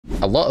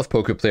A lot of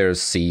poker players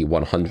see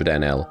 100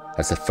 NL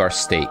as the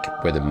first stake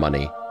where the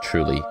money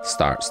truly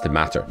starts to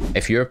matter.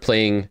 If you're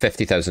playing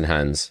 50,000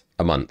 hands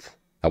a month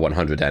at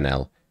 100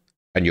 NL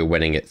and you're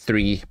winning at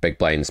 3 big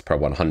blinds per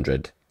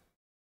 100,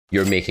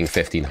 you're making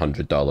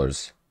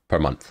 $1,500 per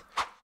month.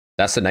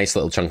 That's a nice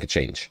little chunk of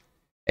change.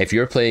 If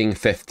you're playing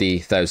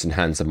 50,000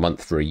 hands a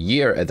month for a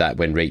year at that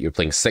win rate, you're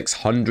playing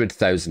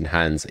 600,000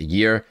 hands a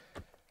year,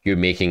 you're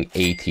making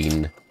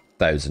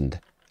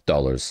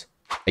 $18,000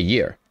 a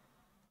year.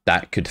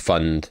 That could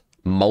fund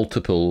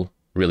multiple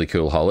really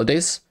cool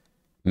holidays.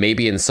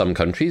 Maybe in some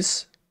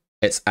countries,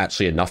 it's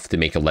actually enough to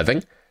make a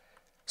living.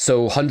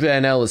 So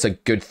 100 NL is a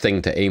good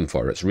thing to aim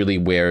for. It's really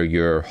where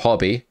your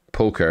hobby,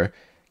 poker,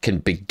 can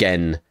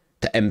begin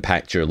to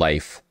impact your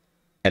life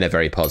in a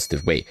very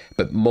positive way.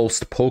 But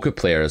most poker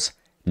players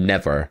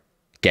never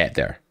get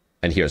there.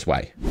 And here's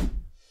why.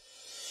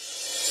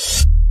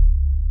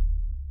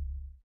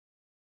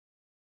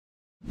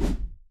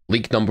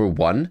 Leak number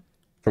one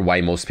for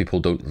why most people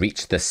don't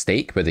reach this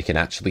stake where they can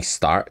actually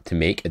start to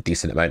make a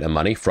decent amount of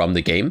money from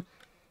the game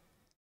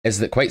is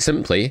that quite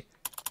simply,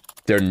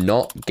 they're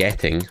not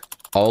getting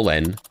all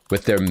in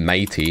with their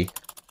mighty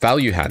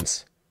value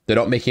hands. They're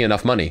not making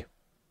enough money.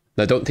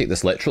 Now, don't take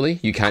this literally.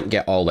 You can't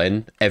get all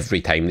in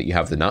every time that you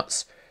have the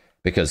nuts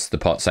because the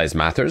pot size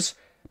matters,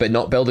 but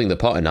not building the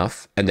pot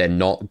enough and then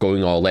not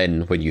going all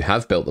in when you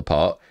have built the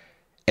pot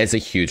is a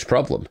huge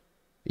problem.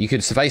 You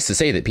could suffice to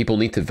say that people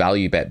need to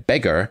value bet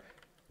bigger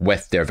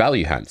with their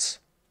value hands.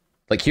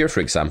 Like here,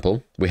 for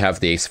example, we have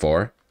the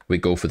ace-4. We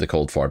go for the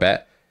cold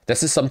 4-bet.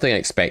 This is something I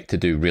expect to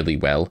do really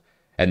well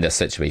in this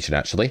situation,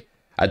 actually.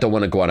 I don't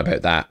want to go on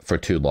about that for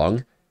too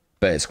long,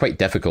 but it's quite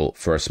difficult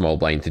for a small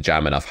blind to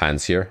jam enough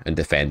hands here and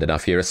defend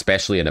enough here,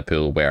 especially in a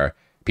pool where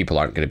people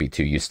aren't going to be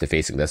too used to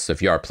facing this. So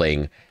if you are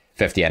playing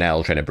 50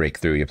 NL trying to break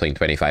through, you're playing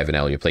 25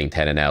 NL, you're playing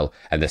 10 NL,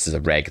 and this is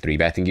a reg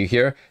 3-betting you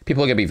here,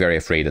 people are going to be very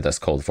afraid of this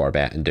cold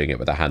 4-bet, and doing it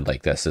with a hand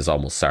like this is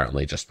almost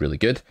certainly just really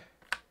good.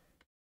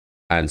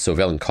 And so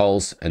villain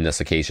calls in this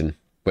occasion,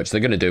 which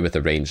they're going to do with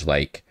a range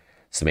like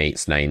some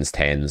 8s, 9s,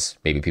 10s,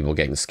 maybe people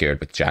getting scared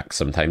with jacks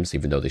sometimes,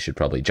 even though they should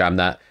probably jam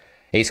that.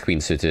 Ace-queen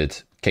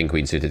suited,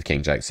 king-queen suited,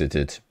 king-jack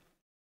suited,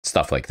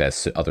 stuff like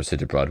this, other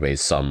suited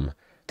broadways, some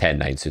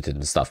 10-9 suited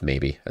and stuff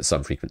maybe at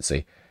some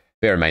frequency.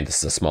 Bear in mind this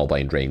is a small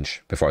blind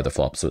range before the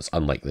flop, so it's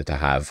unlikely to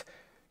have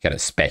kind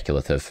of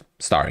speculative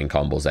starting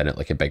combos in it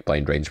like a big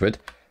blind range would.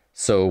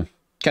 So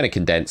kind of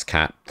condensed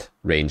capped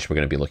range we're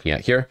going to be looking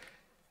at here.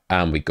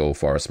 And we go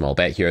for a small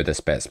bet here. This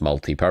bet's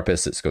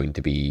multi-purpose. It's going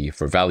to be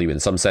for value in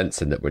some sense,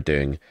 in that we're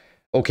doing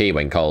okay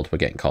when called. We're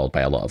getting called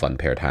by a lot of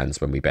unpaired hands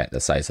when we bet the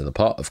size of the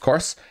pot, of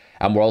course.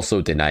 And we're also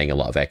denying a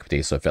lot of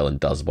equity. So if villain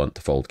does want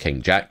to fold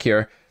king-jack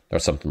here, or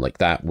something like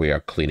that, we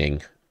are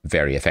cleaning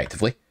very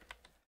effectively.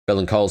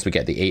 Villain calls, we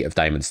get the 8 of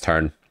diamonds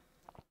turn.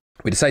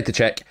 We decide to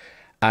check.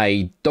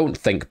 I don't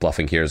think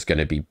bluffing here is going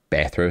to be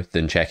better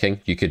than checking.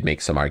 You could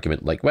make some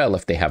argument like, well,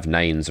 if they have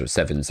 9s or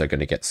 7s, they're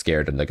going to get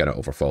scared and they're going to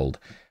overfold.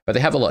 But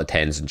they have a lot of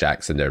 10s and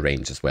jacks in their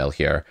range as well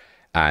here.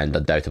 And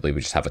undoubtedly,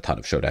 we just have a ton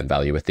of showdown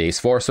value with the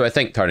ace-4. So I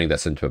think turning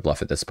this into a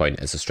bluff at this point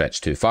is a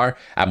stretch too far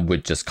and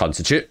would just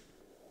constitute,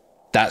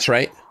 that's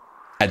right,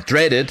 a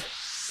dreaded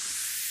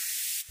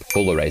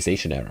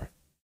polarization error.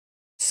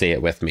 Say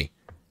it with me.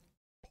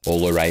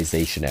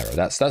 Polarization error.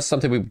 That's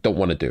something we don't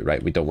want to do,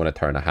 right? We don't want to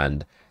turn a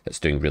hand that's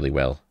doing really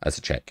well as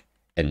a check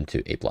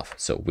into a bluff.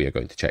 So we are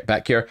going to check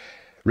back here.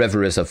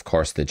 River is, of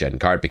course, the gen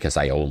card because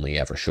I only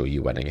ever show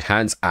you winning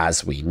hands.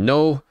 As we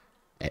know,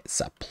 it's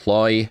a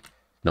ploy.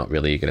 Not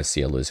really going to see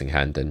a losing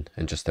hand in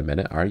just a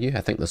minute, are you? I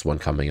think there's one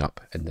coming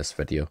up in this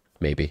video.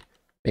 Maybe.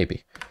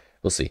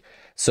 We'll see.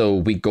 So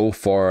we go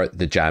for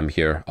the jam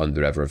here on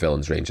the river.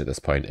 Villain's range at this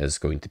point is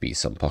going to be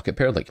some pocket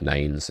pair like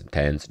 9s and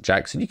 10s and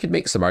jacks. And you could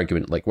make some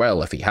argument like,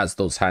 well, if he has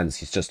those hands,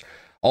 he's just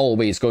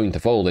always going to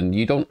fold. And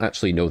you don't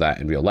actually know that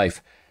in real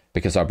life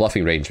because our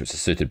bluffing range, which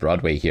is suited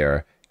Broadway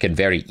here, can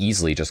very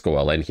easily just go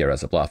all in here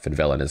as a bluff. And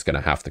villain is going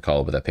to have to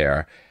call with a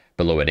pair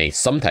below an ace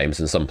sometimes.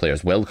 And some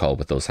players will call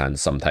with those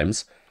hands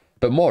sometimes.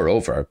 But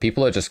moreover,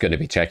 people are just going to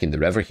be checking the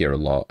river here a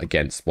lot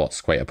against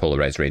what's quite a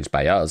polarized range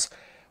by us,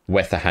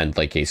 with a hand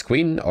like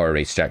ace-queen or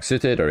ace-jack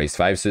suited or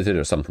ace-5 suited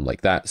or something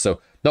like that. So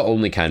not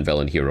only can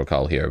villain hero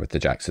call here with the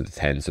jacks or the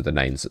 10s or the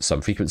 9s at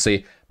some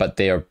frequency, but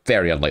they are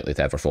very unlikely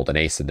to ever fold an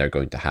ace, and they're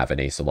going to have an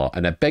ace a lot.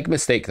 And a big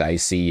mistake that I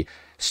see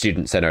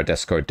students in our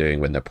Discord doing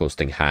when they're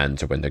posting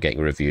hands or when they're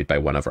getting reviewed by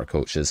one of our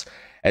coaches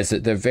is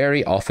that they're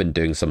very often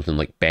doing something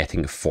like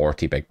betting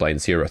 40 big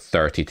blinds here or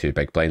 32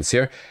 big blinds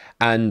here.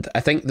 And I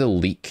think the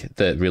leak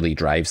that really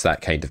drives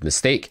that kind of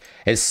mistake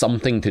is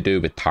something to do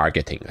with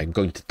targeting. I'm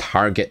going to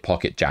target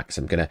pocket jacks.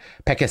 I'm going to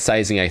pick a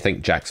sizing I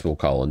think jacks will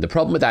call. And the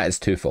problem with that is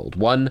twofold.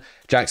 One,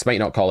 jacks might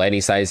not call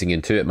any sizing,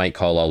 and two, it might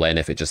call all in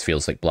if it just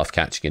feels like bluff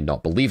catching and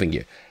not believing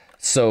you.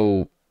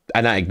 So,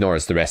 and that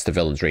ignores the rest of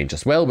villain's range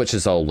as well, which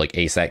is all like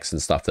ace-x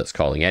and stuff that's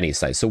calling any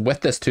size. So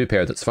with this two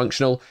pair that's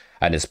functional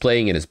and is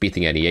playing and is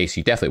beating any ace,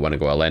 you definitely want to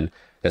go all in.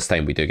 This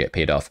time we do get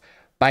paid off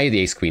by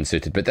the ace-queen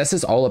suited, but this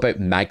is all about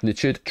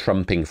magnitude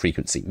trumping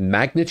frequency.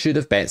 Magnitude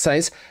of bet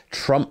size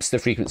trumps the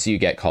frequency you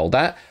get called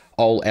at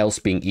all else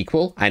being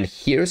equal. And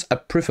here's a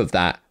proof of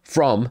that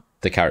from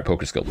the Carrot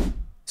Poker School.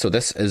 So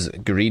this is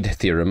greed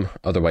theorem,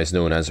 otherwise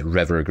known as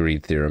river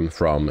greed theorem,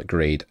 from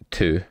grade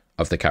 2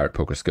 of the Carrot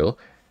Poker School.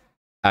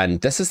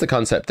 And this is the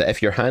concept that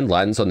if your hand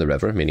lands on the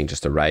river, meaning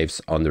just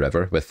arrives on the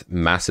river with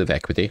massive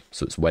equity,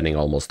 so it's winning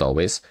almost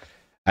always,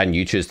 and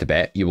you choose to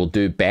bet, you will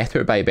do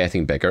better by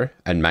betting bigger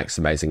and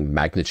maximizing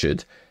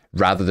magnitude,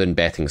 rather than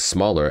betting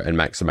smaller and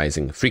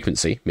maximizing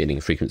frequency, meaning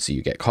frequency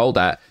you get called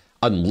at,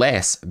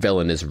 unless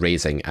villain is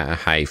raising at a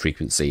high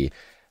frequency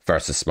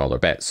versus smaller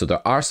bets. So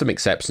there are some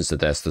exceptions to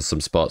this. There's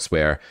some spots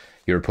where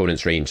your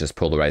opponent's range is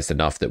polarized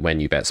enough that when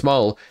you bet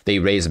small, they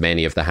raise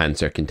many of the hands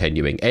they're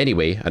continuing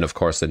anyway. And of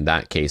course, in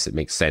that case, it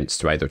makes sense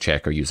to either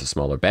check or use a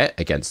smaller bet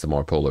against the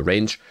more polar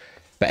range.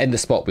 But in the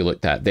spot we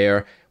looked at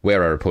there,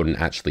 where our opponent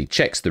actually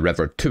checks the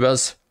river to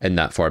us in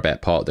that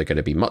 4-bet pot, they're going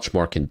to be much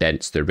more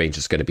condensed. Their range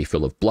is going to be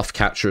full of bluff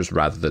captures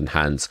rather than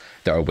hands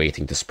that are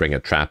waiting to spring a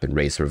trap and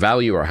raise for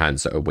value, or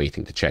hands that are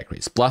waiting to check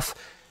raise bluff.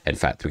 In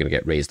fact, we're going to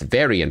get raised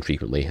very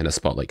infrequently in a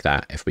spot like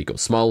that if we go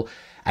small,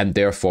 and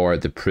therefore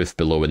the proof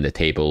below in the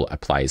table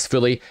applies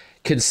fully.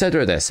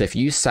 Consider this: if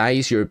you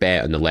size your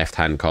bet on the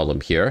left-hand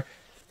column here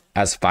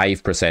as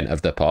 5%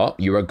 of the pot,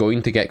 you are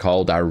going to get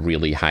called a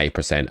really high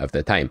percent of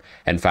the time.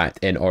 In fact,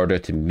 in order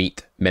to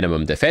meet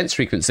minimum defense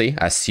frequency,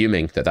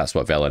 assuming that that's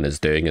what villain is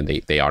doing, and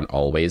they aren't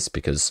always,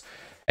 because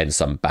in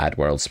some bad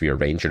world sphere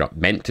range, you're not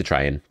meant to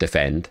try and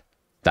defend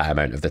that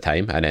amount of the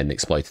time, and in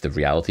exploitative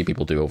reality,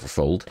 people do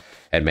overfold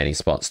in many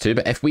spots too.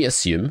 But if we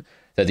assume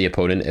that the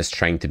opponent is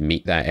trying to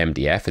meet that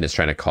MDF and is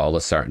trying to call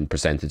a certain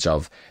percentage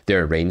of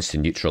their range to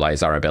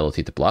neutralize our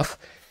ability to bluff,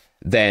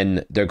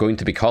 then they're going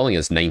to be calling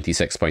us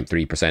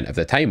 96.3% of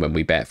the time when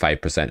we bet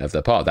 5% of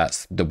the pot.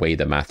 That's the way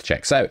the math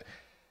checks out.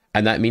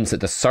 And that means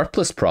that the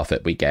surplus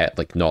profit we get,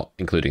 like not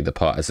including the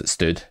pot as it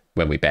stood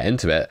when we bet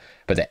into it,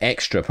 but the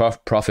extra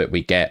profit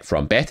we get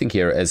from betting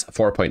here is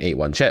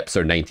 4.81 chips,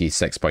 or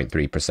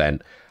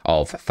 96.3%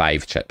 of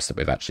 5 chips that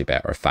we've actually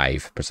bet, or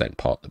 5%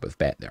 pot that we've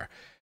bet there.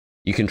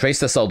 You can trace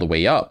this all the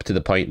way up to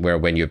the point where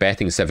when you're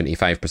betting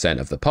 75%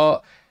 of the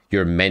pot,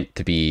 you're meant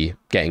to be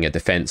getting a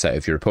defense out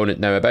of your opponent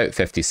now about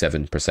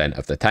 57%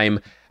 of the time.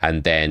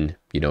 And then,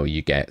 you know,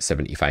 you get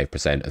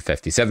 75% of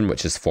 57,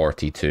 which is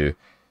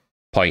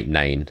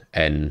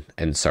 42.9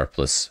 in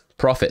surplus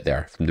profit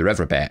there from the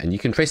river bet. And you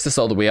can trace this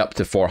all the way up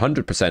to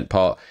 400%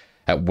 pot,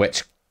 at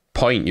which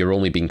point you're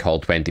only being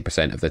called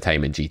 20% of the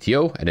time in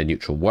GTO in a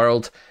neutral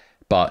world,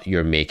 but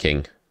you're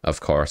making, of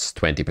course,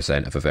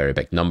 20% of a very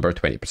big number,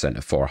 20%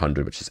 of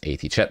 400, which is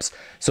 80 chips.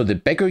 So the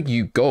bigger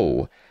you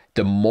go,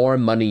 the more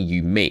money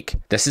you make.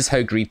 This is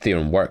how greed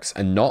theorem works,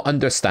 and not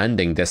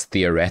understanding this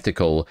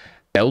theoretical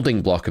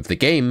building block of the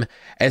game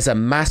is a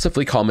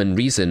massively common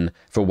reason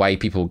for why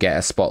people get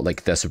a spot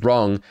like this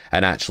wrong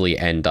and actually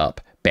end up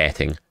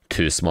betting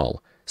too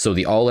small. So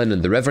the all-in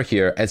and the river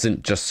here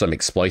isn't just some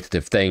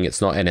exploitative thing,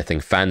 it's not anything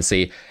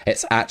fancy,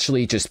 it's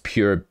actually just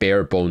pure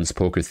bare bones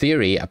poker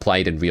theory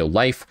applied in real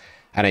life,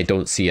 and I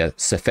don't see a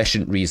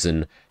sufficient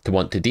reason to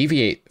want to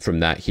deviate from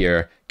that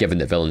here, given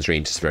that villain's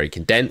range is very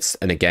condensed,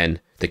 and again,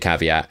 the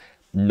caveat,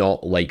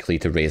 not likely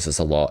to raise us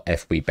a lot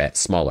if we bet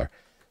smaller.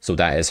 So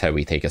that is how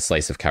we take a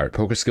slice of Carrot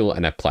Poker School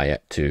and apply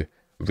it to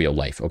real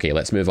life. Okay,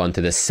 let's move on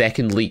to the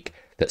second leak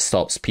that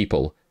stops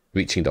people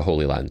reaching the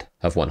Holy Land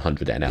of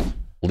 100 NL.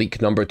 Leak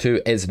number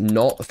 2 is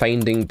not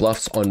finding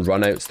bluffs on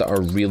runouts that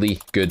are really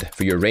good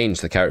for your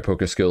range. The Carrot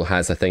Poker School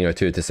has a thing or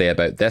two to say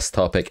about this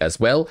topic as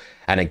well.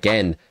 And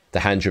again, the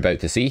hand you're about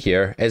to see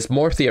here is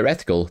more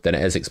theoretical than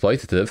it is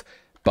exploitative,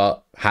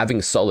 but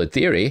having solid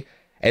theory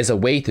is a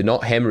way to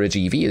not hemorrhage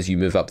EV as you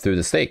move up through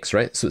the stakes,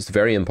 right? So it's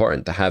very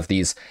important to have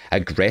these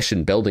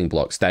aggression building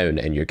blocks down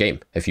in your game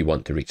if you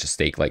want to reach a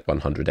stake like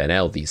 100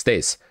 NL these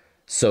days.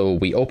 So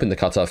we open the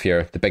cutoff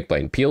here, the big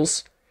blind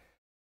peels.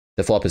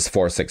 The flop is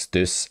 4-6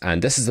 deuce,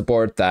 and this is a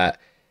board that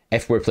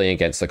if we're playing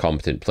against a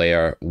competent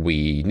player,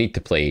 we need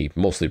to play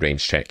mostly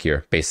range check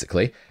here,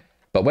 basically.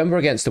 But when we're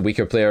against a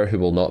weaker player who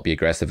will not be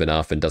aggressive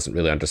enough and doesn't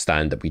really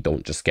understand that we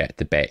don't just get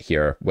to bet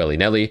here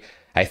willy-nilly,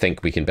 I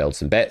think we can build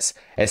some bets,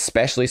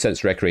 especially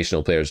since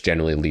recreational players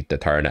generally lead the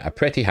turn at a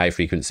pretty high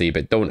frequency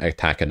but don't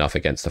attack enough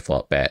against a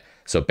flop bet,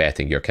 so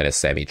betting your kind of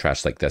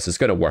semi-trash like this is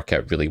going to work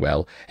out really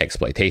well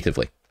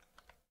exploitatively.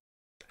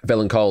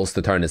 Villain calls,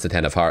 the turn is the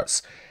 10 of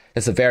hearts.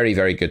 It's a very,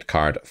 very good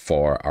card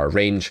for our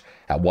range.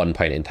 At one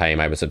point in time,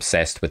 I was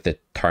obsessed with the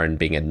turn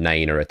being a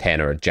 9 or a 10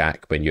 or a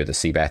jack when you're the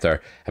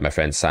c-better, and my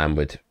friend Sam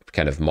would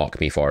kind of mock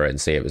me for it and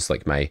say it was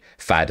like my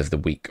fad of the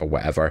week or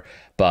whatever.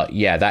 But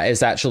yeah, that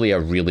is actually a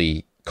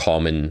really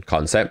common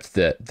concept,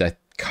 that the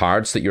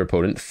cards that your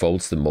opponent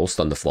folds the most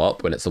on the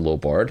flop when it's a low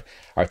board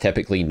are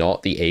typically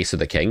not the ace or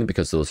the king,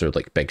 because those are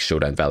like big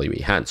showdown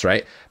value hands,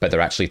 right? But they're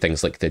actually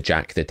things like the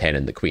jack, the 10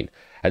 and the queen.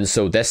 And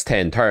so this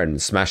 10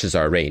 turns smashes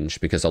our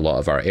range because a lot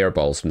of our air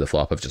balls from the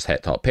flop have just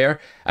hit top pair,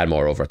 and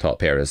moreover top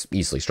pair is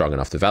easily strong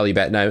enough to value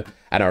bet now,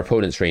 and our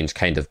opponent's range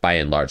kind of by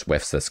and large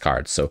whiffs this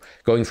card. So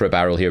going for a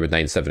barrel here with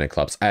 9-7 of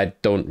clubs, I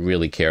don't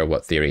really care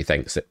what theory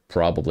thinks. It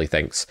probably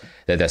thinks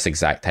that this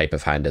exact type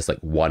of hand is like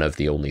one of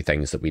the only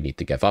things that we need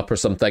to give up or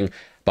something,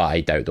 but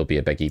I doubt there'll be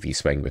a big EV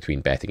swing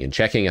between betting and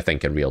checking. I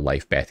think in real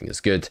life betting is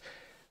good.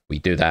 We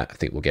do that, I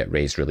think we'll get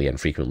raised really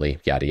infrequently,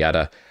 yada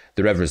yada.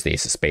 The river is the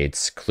ace of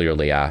spades,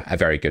 clearly a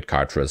very good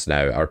card for us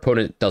now. Our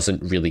opponent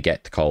doesn't really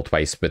get to call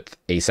twice with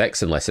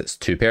ace-x unless it's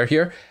two pair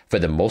here, for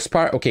the most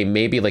part. Okay,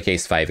 maybe like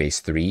ace-5,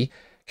 ace-3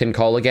 can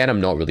call again.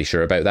 I'm not really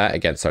sure about that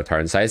against our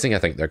turn sizing. I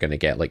think they're going to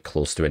get like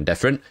close to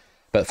indifferent.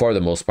 But for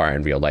the most part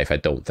in real life, I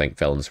don't think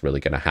villain's really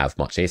going to have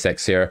much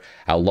ace-x here.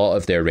 A lot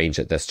of their range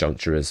at this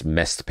juncture is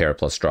missed pair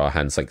plus draw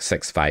hands like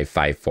 6-5,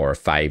 5-4,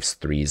 5s,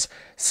 3s,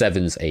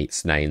 7s,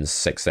 8s, 9s,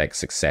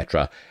 6x,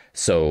 etc.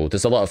 So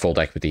there's a lot of fold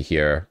equity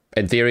here.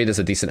 In theory, there's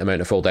a decent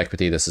amount of fold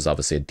equity. This is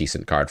obviously a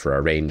decent card for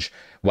our range.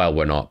 While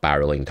we're not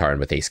barreling turn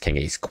with ace, king,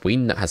 ace,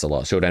 queen, that has a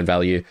lot of showdown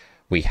value,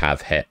 we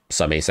have hit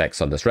some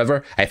ace-x on this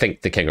river. I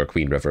think the king or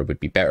queen river would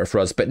be better for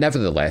us, but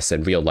nevertheless,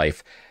 in real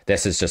life,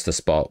 this is just a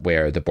spot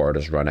where the board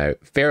has run out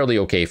fairly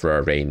okay for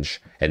our range,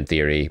 in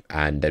theory,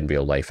 and in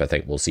real life, I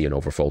think we'll see an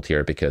overfold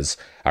here because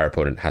our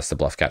opponent has to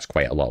bluff catch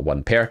quite a lot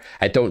one pair.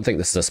 I don't think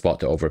this is a spot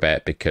to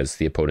overbet because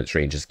the opponent's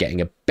range is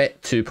getting a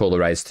bit too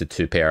polarized to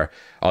two pair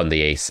on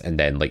the ace, and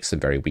then like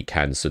some very weak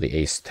hands, so the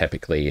ace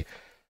typically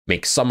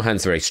makes some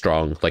hands very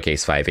strong, like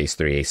ace-5,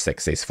 ace-3,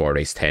 ace-6, ace-4,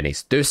 ace-10,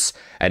 ace-deuce,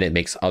 and it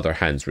makes other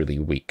hands really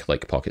weak,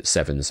 like pocket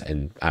sevens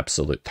in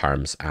absolute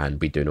terms, and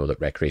we do know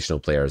that recreational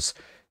players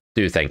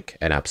do think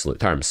in absolute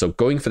terms. So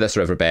going for this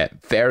river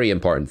bet, very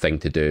important thing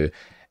to do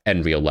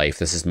in real life.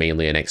 This is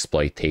mainly an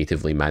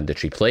exploitatively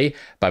mandatory play,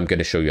 but I'm going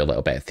to show you a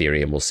little bit of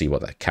theory, and we'll see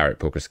what the Carrot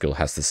Poker School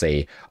has to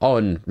say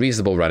on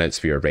reasonable runouts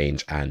for your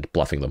range and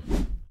bluffing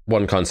them.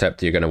 One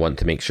concept you're going to want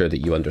to make sure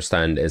that you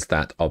understand is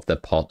that of the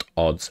pot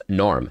odds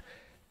norm.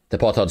 The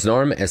pot odds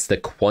norm is the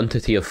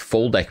quantity of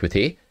fold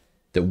equity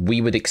that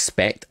we would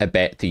expect a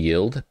bet to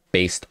yield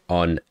based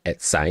on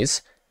its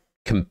size,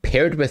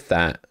 compared with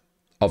that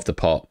of the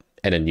pot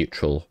in a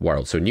neutral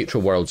world. So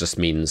neutral world just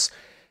means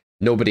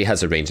nobody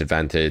has a range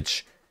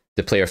advantage.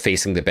 The player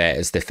facing the bet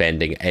is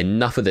defending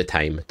enough of the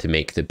time to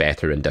make the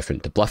better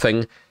indifferent to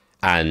bluffing,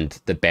 and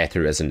the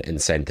better isn't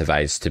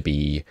incentivized to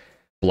be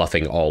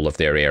bluffing all of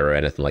their air or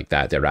anything like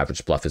that. Their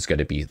average bluff is going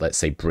to be, let's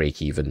say,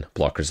 break even,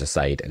 blockers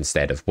aside,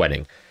 instead of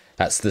winning.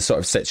 That's the sort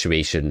of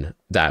situation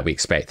that we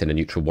expect in a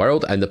neutral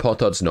world, and the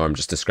pot odds norm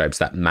just describes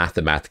that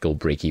mathematical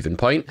break-even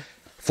point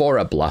for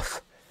a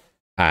bluff.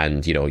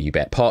 And, you know, you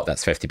bet pot,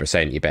 that's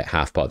 50%, you bet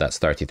half pot, that's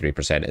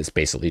 33%. It's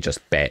basically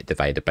just bet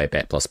divided by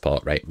bet plus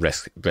pot, right?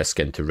 Risk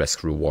into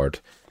risk reward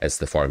is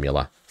the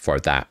formula for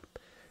that.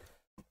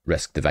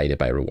 Risk divided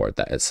by reward,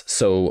 that is.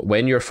 So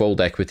when your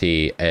fold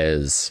equity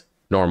is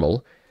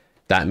normal,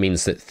 that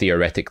means that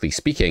theoretically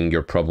speaking,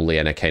 you're probably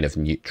in a kind of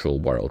neutral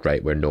world,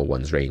 right? Where no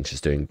one's range is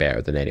doing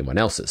better than anyone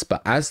else's.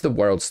 But as the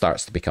world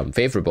starts to become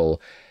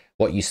favorable,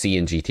 what you see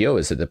in GTO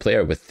is that the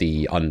player with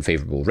the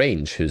unfavorable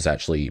range, who's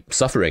actually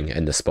suffering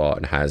in the spot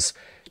and has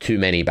too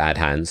many bad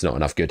hands, not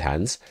enough good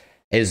hands,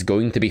 is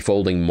going to be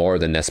folding more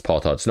than this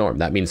pot odds norm.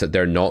 That means that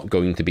they're not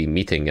going to be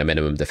meeting a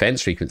minimum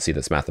defense frequency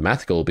that's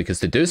mathematical, because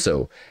to do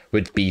so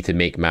would be to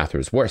make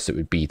matters worse. It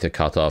would be to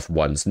cut off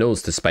one's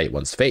nose to spite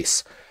one's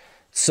face.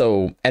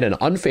 So in an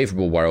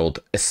unfavorable world,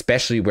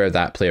 especially where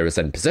that player is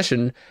in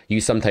position,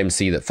 you sometimes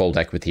see that fold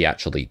equity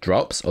actually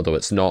drops, although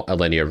it's not a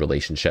linear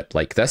relationship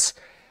like this.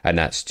 And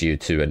that's due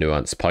to a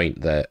nuanced point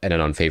that in an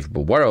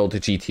unfavorable world,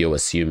 GTO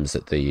assumes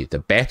that the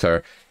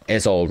bettor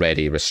is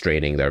already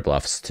restraining their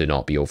bluffs to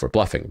not be over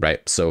bluffing,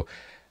 right? So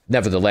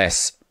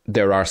nevertheless,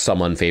 there are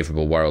some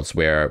unfavorable worlds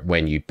where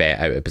when you bet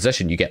out of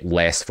position, you get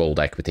less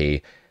fold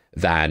equity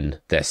than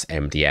this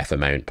MDF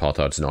amount, pot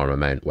odds norm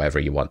amount,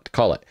 whatever you want to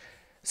call it.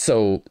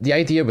 So the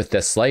idea with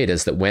this slide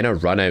is that when a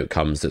run out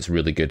comes that's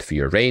really good for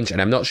your range,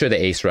 and I'm not sure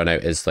the ace run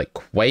out is like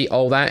quite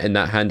all that in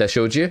that hand I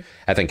showed you.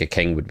 I think a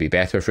king would be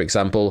better, for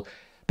example,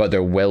 but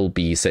there will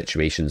be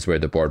situations where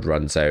the board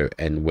runs out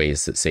in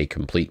ways that say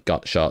complete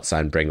gut shots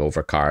and bring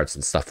over cards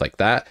and stuff like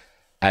that.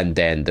 And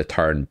then the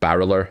turn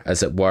barreler,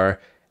 as it were,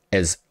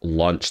 is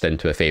launched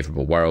into a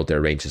favorable world. Their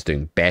range is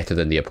doing better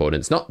than the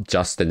opponent's, not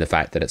just in the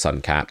fact that it's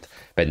uncapped,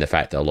 but in the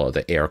fact that a lot of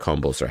the air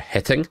combos are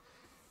hitting.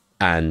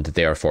 And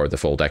therefore the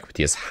fold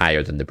equity is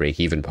higher than the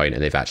break-even point,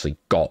 and they've actually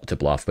got to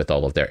bluff with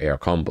all of their air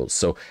combos.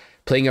 So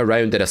playing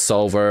around in a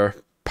solver,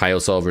 pile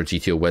solver,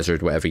 GTO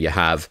wizard, whatever you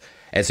have,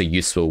 is a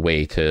useful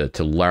way to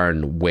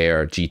learn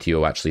where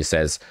GTO actually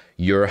says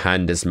your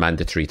hand is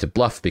mandatory to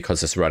bluff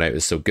because this run out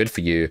is so good for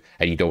you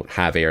and you don't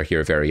have air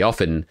here very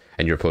often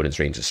and your opponent's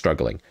range is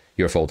struggling.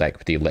 Your fold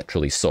equity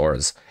literally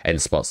soars in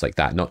spots like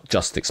that, not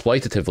just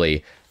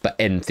exploitatively, but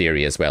in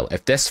theory as well.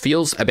 If this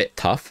feels a bit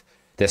tough,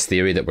 this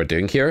theory that we're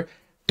doing here,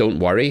 don't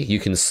worry, you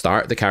can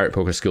start the Carrot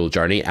Poker School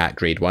journey at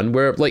grade 1.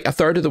 We're like a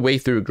third of the way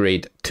through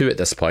grade 2 at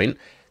this point.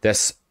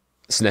 This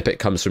snippet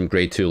comes from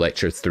grade 2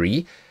 lecture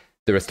 3.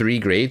 There are 3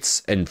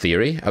 grades in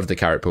theory of the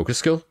Carrot Poker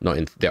School.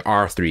 There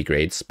are 3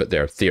 grades, but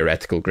they're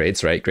theoretical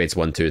grades, right? Grades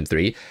 1, 2, and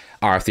 3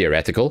 are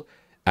theoretical,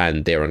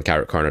 and they're on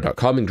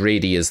carrotcorner.com, and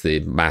grade E is the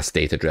mass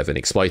data-driven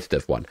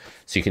exploitative one.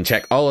 So you can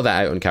check all of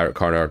that out on Carrot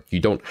Corner. You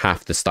don't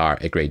have to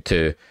start at grade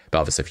 2, but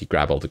obviously if you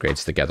grab all the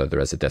grades together, there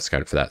is a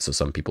discount for that, so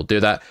some people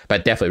do that.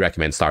 But I definitely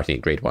recommend starting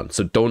at grade 1.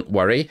 So don't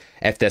worry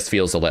if this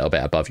feels a little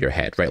bit above your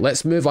head. Right,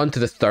 let's move on to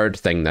the third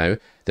thing now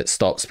that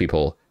stops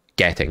people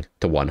getting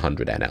to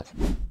 100 NL.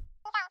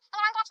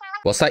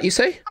 What's that you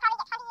say?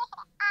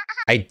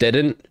 I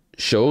didn't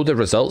show the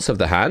results of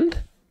the hand?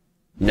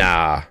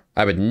 Nah,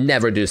 I would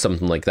never do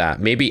something like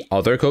that. Maybe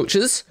other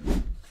coaches?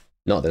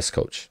 Not this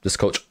coach. This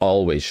coach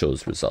always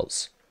shows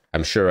results.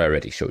 I'm sure I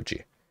already showed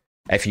you.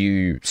 If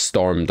you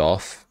stormed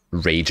off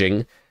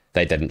raging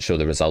that I didn't show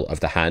the result of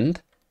the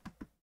hand,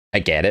 I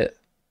get it.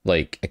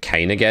 Like, I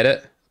kind of get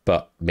it,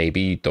 but maybe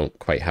you don't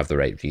quite have the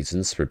right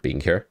reasons for being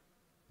here.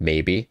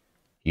 Maybe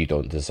you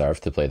don't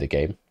deserve to play the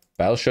game,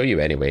 but I'll show you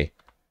anyway.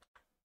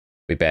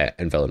 We bet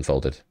and villain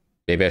folded.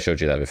 Maybe I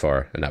showed you that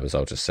before and that was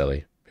all just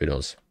silly. Who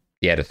knows?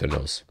 The editor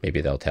knows.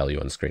 Maybe they'll tell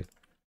you on screen.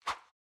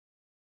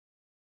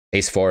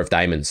 Ace 4 of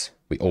diamonds.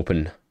 We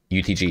open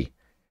UTG.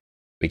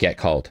 We get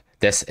called.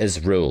 This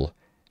is rule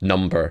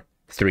number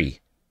 3,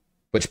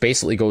 which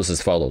basically goes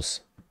as follows.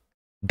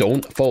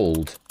 Don't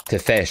fold to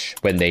fish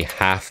when they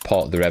half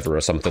pot the river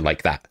or something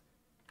like that.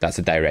 That's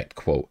a direct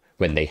quote.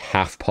 When they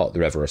half pot the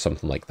river or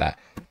something like that.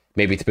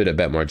 Maybe to put it a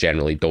bit more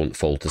generally, don't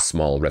fold to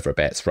small river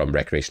bets from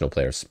recreational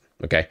players,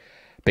 okay?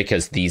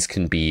 Because these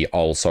can be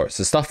all sorts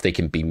of stuff. They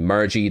can be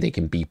mergy, they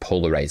can be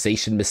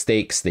polarization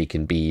mistakes, they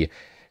can be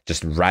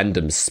just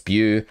random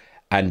spew,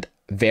 and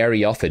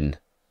very often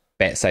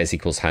bet size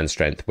equals hand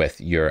strength with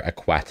your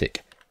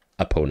aquatic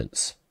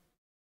opponents.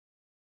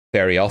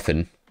 Very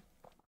often,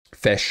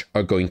 fish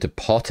are going to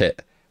pot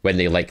it when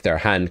they like their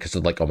hand because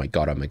they're like, oh my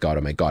god, oh my god,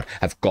 oh my god,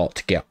 I've got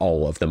to get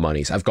all of the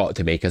monies. I've got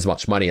to make as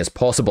much money as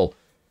possible.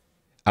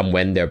 And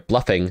when they're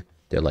bluffing,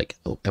 they're like,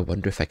 oh, I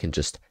wonder if I can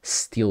just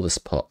steal this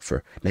pot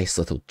for a nice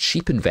little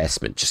cheap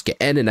investment. Just get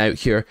in and out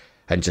here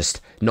and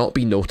just not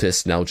be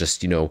noticed. And I'll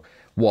just, you know,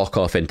 walk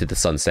off into the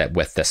sunset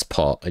with this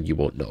pot and you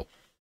won't know.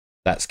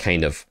 That's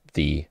kind of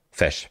the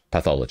fish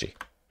pathology.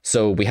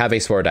 So we have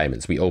ace 4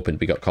 diamonds. We opened,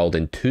 we got called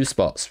in 2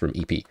 spots from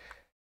EP.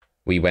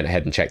 We went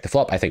ahead and checked the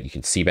flop. I think you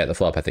can see bet the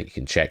flop. I think you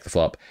can check the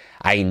flop.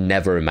 I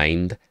never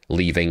mind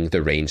leaving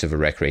the range of a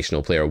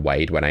recreational player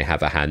wide when I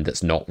have a hand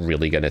that's not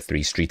really going to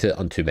 3-street it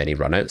on too many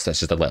runouts. That's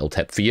just a little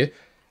tip for you.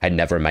 I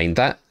never mind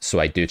that. So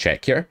I do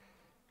check here.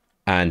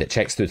 And it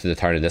checks through to the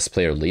turn and this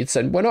player leads.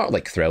 And we're not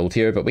like thrilled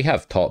here, but we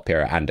have top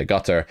pair and a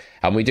gutter.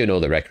 And we do know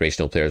that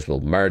recreational players will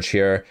merge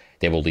here.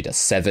 They will lead a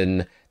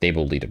 7. They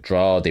will lead a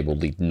draw. They will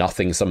lead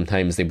nothing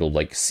sometimes. They will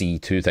like see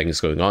 2 things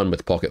going on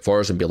with pocket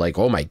 4s and be like,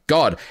 oh my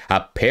god,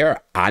 a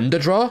pair and a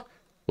draw?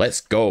 Let's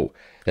go.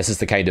 This is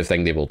the kind of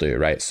thing they will do,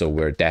 right? So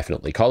we're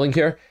definitely calling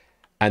here.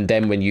 And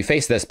then when you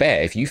face this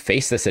bet, if you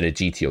face this in a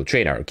GTO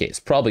trainer, okay, it's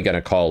probably going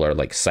to call our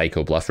like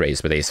psycho bluff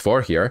raise with ace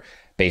 4 here,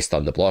 based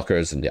on the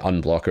blockers and the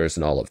unblockers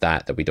and all of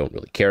that we don't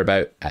really care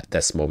about at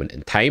this moment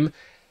in time.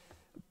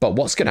 But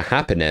what's going to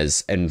happen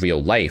is, in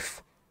real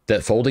life,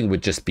 that folding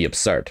would just be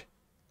absurd.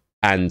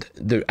 And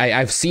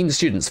I've seen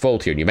students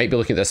fold here, and you might be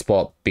looking at this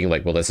spot being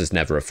like, well, this is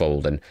never a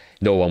fold, and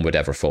no one would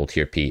ever fold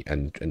here, Pete,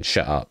 and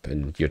shut up,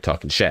 and you're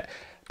talking shit.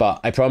 But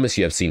I promise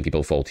you I've seen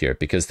people fold here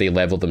because they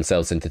level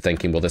themselves into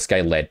thinking, well, this guy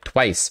led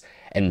twice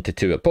into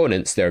 2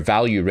 opponents, their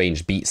value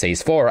range beats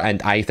ace 4,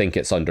 and I think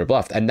it's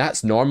underbluffed. And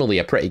that's normally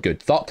a pretty good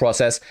thought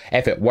process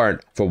if it weren't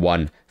for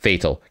one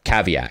fatal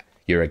caveat.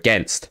 You're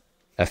against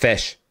a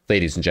fish,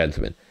 ladies and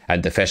gentlemen,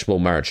 and the fish will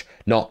merge,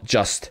 not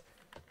just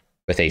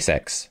with ace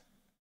X,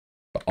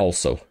 but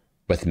also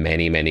with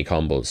many, many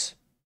combos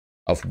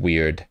of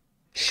weird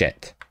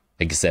shit.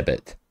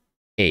 Exhibit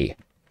A.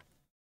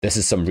 This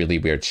is some really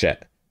weird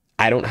shit.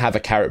 I don't have a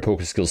Carrot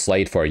Poker School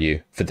slide for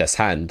you for this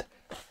hand,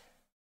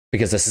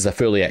 because this is a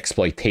fully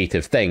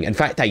exploitative thing. In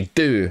fact, I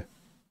do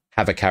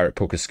have a Carrot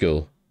Poker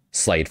School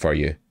slide for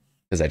you,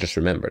 because I just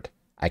remembered.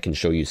 I can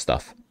show you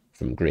stuff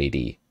from grade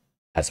E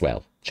as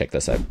well. Check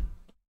this out.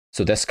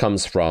 So this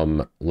comes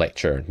from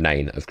lecture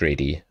 9 of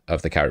grade E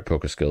of the Carrot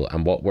Poker School,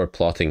 and what we're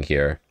plotting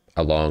here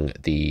along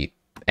the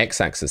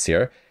x-axis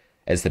here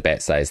is the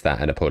bet size that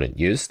an opponent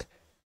used,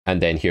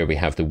 and then here we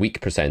have the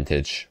weak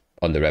percentage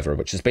on the river,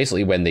 which is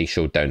basically when they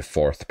showed down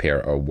 4th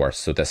pair or worse.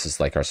 So this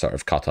is like our sort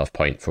of cutoff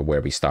point for where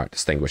we start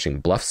distinguishing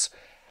bluffs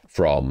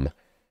from,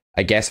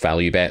 I guess,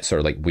 value bets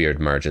or like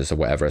weird merges or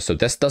whatever. So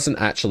this doesn't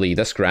actually,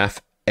 this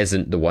graph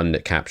isn't the one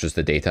that captures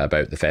the data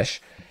about the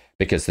fish,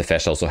 because the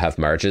fish also have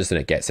merges and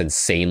it gets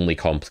insanely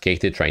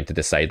complicated trying to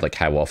decide like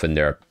how often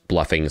they're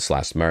bluffing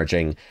 /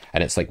 merging,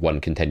 and it's like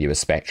one continuous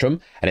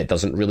spectrum, and it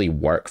doesn't really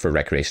work for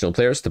recreational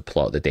players to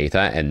plot the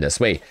data in this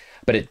way.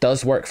 But it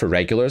does work for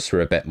regulars who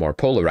are a bit more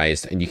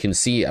polarized, and you can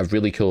see a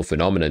really cool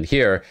phenomenon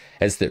here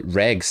is that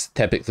regs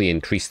typically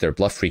increase their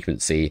bluff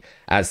frequency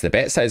as the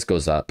bet size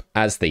goes up,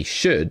 as they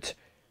should,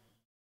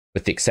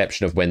 with the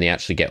exception of when they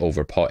actually get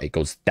over pot, it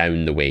goes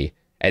down the way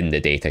in the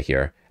data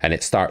here. and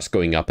it starts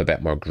going up a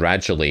bit more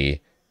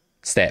gradually,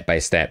 step by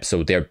step.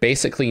 So they're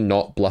basically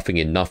not bluffing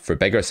enough for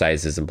bigger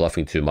sizes and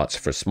bluffing too much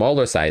for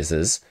smaller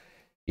sizes.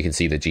 You can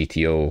see the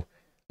GTO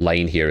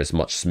line here is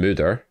much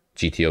smoother.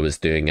 GTO is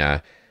doing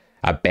a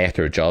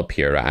better job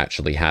here at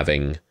actually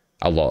having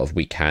a lot of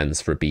weak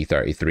hands for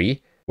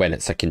B33 when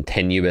it's a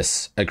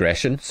continuous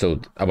aggression.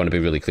 So I want to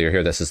be really clear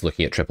here. This is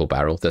looking at triple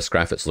barrel. This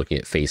graph, it's looking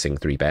at facing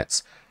 3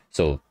 bets.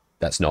 So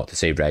that's not to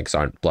say regs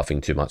aren't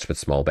bluffing too much with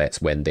small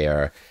bets when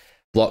they're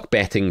block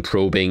betting,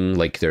 probing,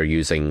 like they're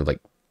using like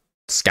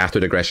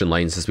scattered aggression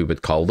lines, as we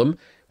would call them,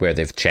 where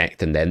they've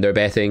checked and then they're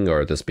betting,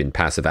 or there's been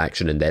passive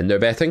action and then they're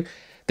betting.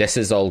 This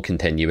is all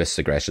continuous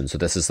aggression. So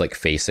this is like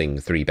facing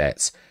 3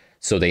 bets.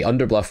 So they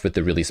underbluff with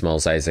the really small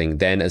sizing.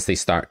 Then as they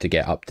start to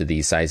get up to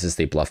these sizes,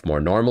 they bluff more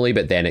normally,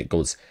 but then it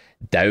goes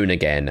down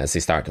again as they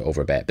start to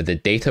overbet. But the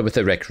data with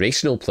the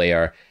recreational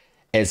player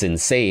is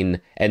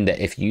insane in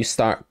that if you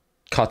start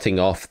cutting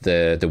off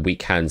the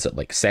weak hands at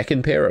like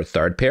second pair or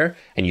third pair,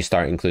 and you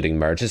start including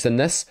merges in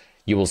this,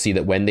 you will see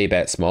that when they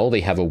bet small,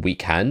 they have a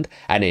weak hand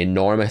an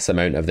enormous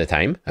amount of the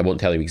time. I won't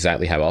tell you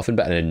exactly how often,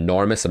 but an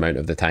enormous amount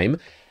of the time.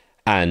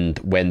 And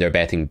when they're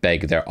betting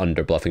big, they're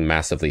under bluffing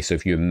massively. So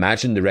if you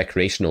imagine the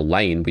recreational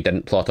line, we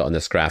didn't plot it on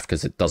this graph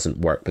because it doesn't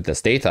work with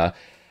this data,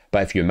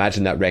 but if you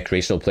imagine that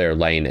recreational player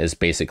line is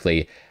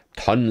basically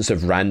tons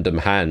of random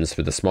hands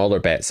for the smaller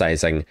bet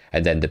sizing,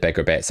 and then the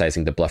bigger bet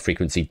sizing, the bluff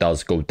frequency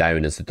does go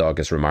down, as the dog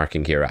is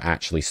remarking here. It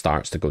actually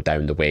starts to go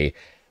down the way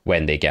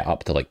when they get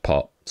up to like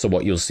pot. So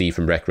what you'll see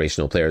from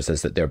recreational players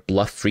is that their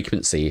bluff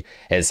frequency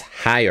is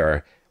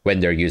higher when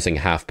they're using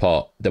half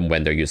pot than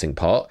when they're using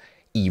pot,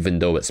 even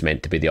though it's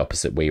meant to be the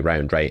opposite way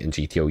around, right? In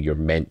GTO, you're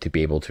meant to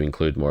be able to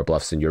include more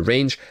bluffs in your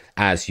range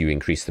as you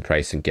increase the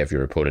price and give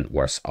your opponent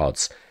worse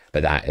odds.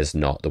 But that is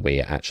not the way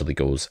it actually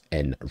goes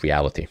in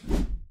reality.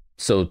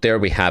 So there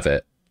we have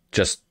it.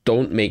 Just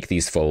don't make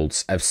these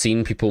folds. I've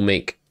seen people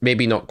make,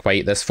 maybe not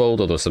quite this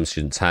fold, although some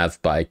students have,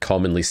 but I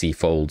commonly see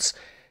folds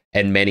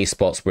in many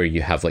spots where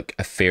you have like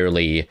a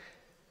fairly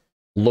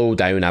low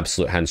down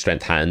absolute hand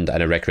strength hand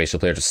and a recreational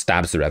player just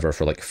stabs the river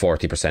for like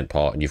 40%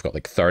 pot and you've got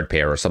like third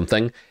pair or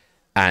something.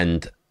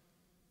 And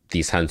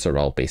these hands are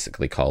all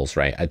basically calls,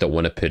 right? I don't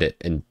want to put it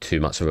in too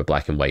much of a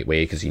black and white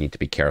way because you need to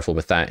be careful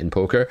with that in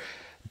poker.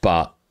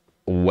 But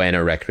when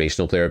a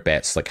recreational player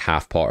bets like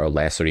half pot or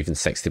less, or even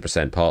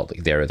 60% pot,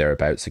 like there or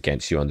thereabouts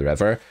against you on the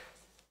river,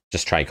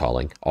 just try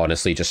calling.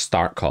 Honestly, just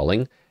start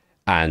calling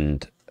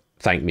and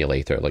thank me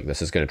later. Like,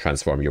 this is going to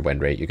transform your win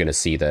rate. You're going to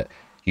see that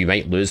you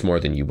might lose more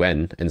than you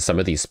win in some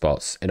of these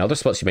spots. In other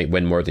spots, you might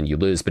win more than you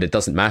lose, but it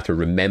doesn't matter.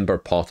 Remember,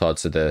 pot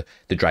odds are the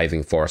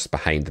driving force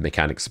behind the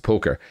mechanics of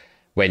poker.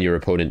 When your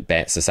opponent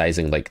bets a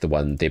sizing like the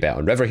one they bet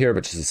on river here,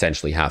 which is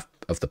essentially half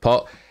of the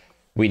pot,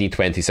 we need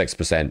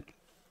 26%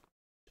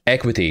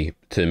 equity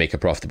to make a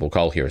profitable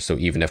call here. So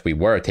even if we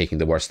were taking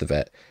the worst of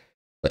it,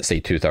 let's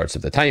say 2/3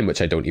 of the time,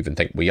 which I don't even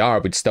think we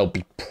are, we'd still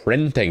be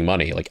printing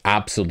money, like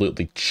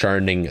absolutely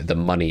churning the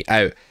money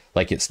out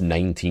like it's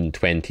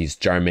 1920s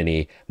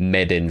Germany,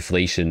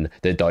 mid-inflation,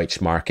 the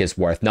Deutschmark is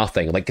worth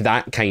nothing. Like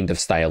that kind of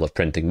style of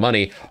printing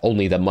money,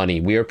 only the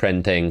money we're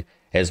printing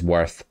is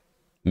worth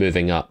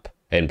moving up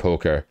in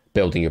poker,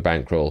 building your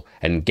bankroll,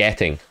 and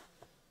getting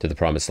to the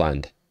promised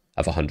land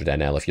of 100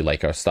 NL. If you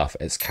like our stuff,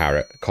 it's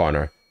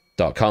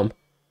carrotcorner.com.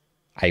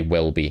 I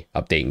will be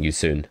updating you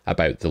soon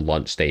about the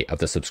launch date of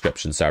the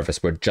subscription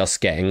service. We're just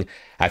getting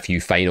a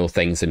few final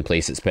things in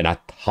place. It's been a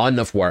ton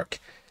of work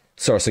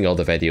sourcing all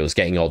the videos,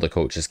 getting all the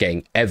coaches,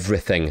 getting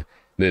everything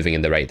moving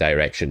in the right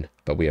direction.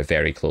 But we are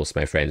very close,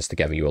 my friends, to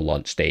giving you a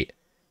launch date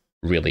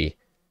really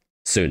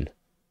soon.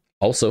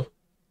 Also,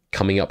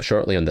 coming up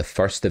shortly on the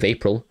 1st of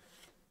April,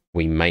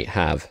 we might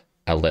have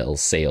a little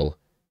sale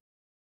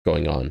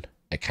going on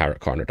at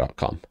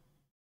carrotcorner.com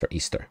for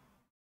Easter.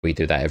 We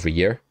do that every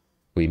year.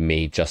 We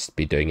may just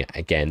be doing it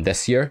again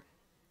this year.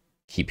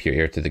 Keep your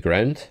ear to the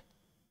ground.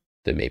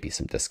 There may be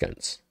some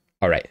discounts.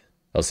 All right,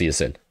 I'll see you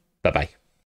soon. Bye-bye.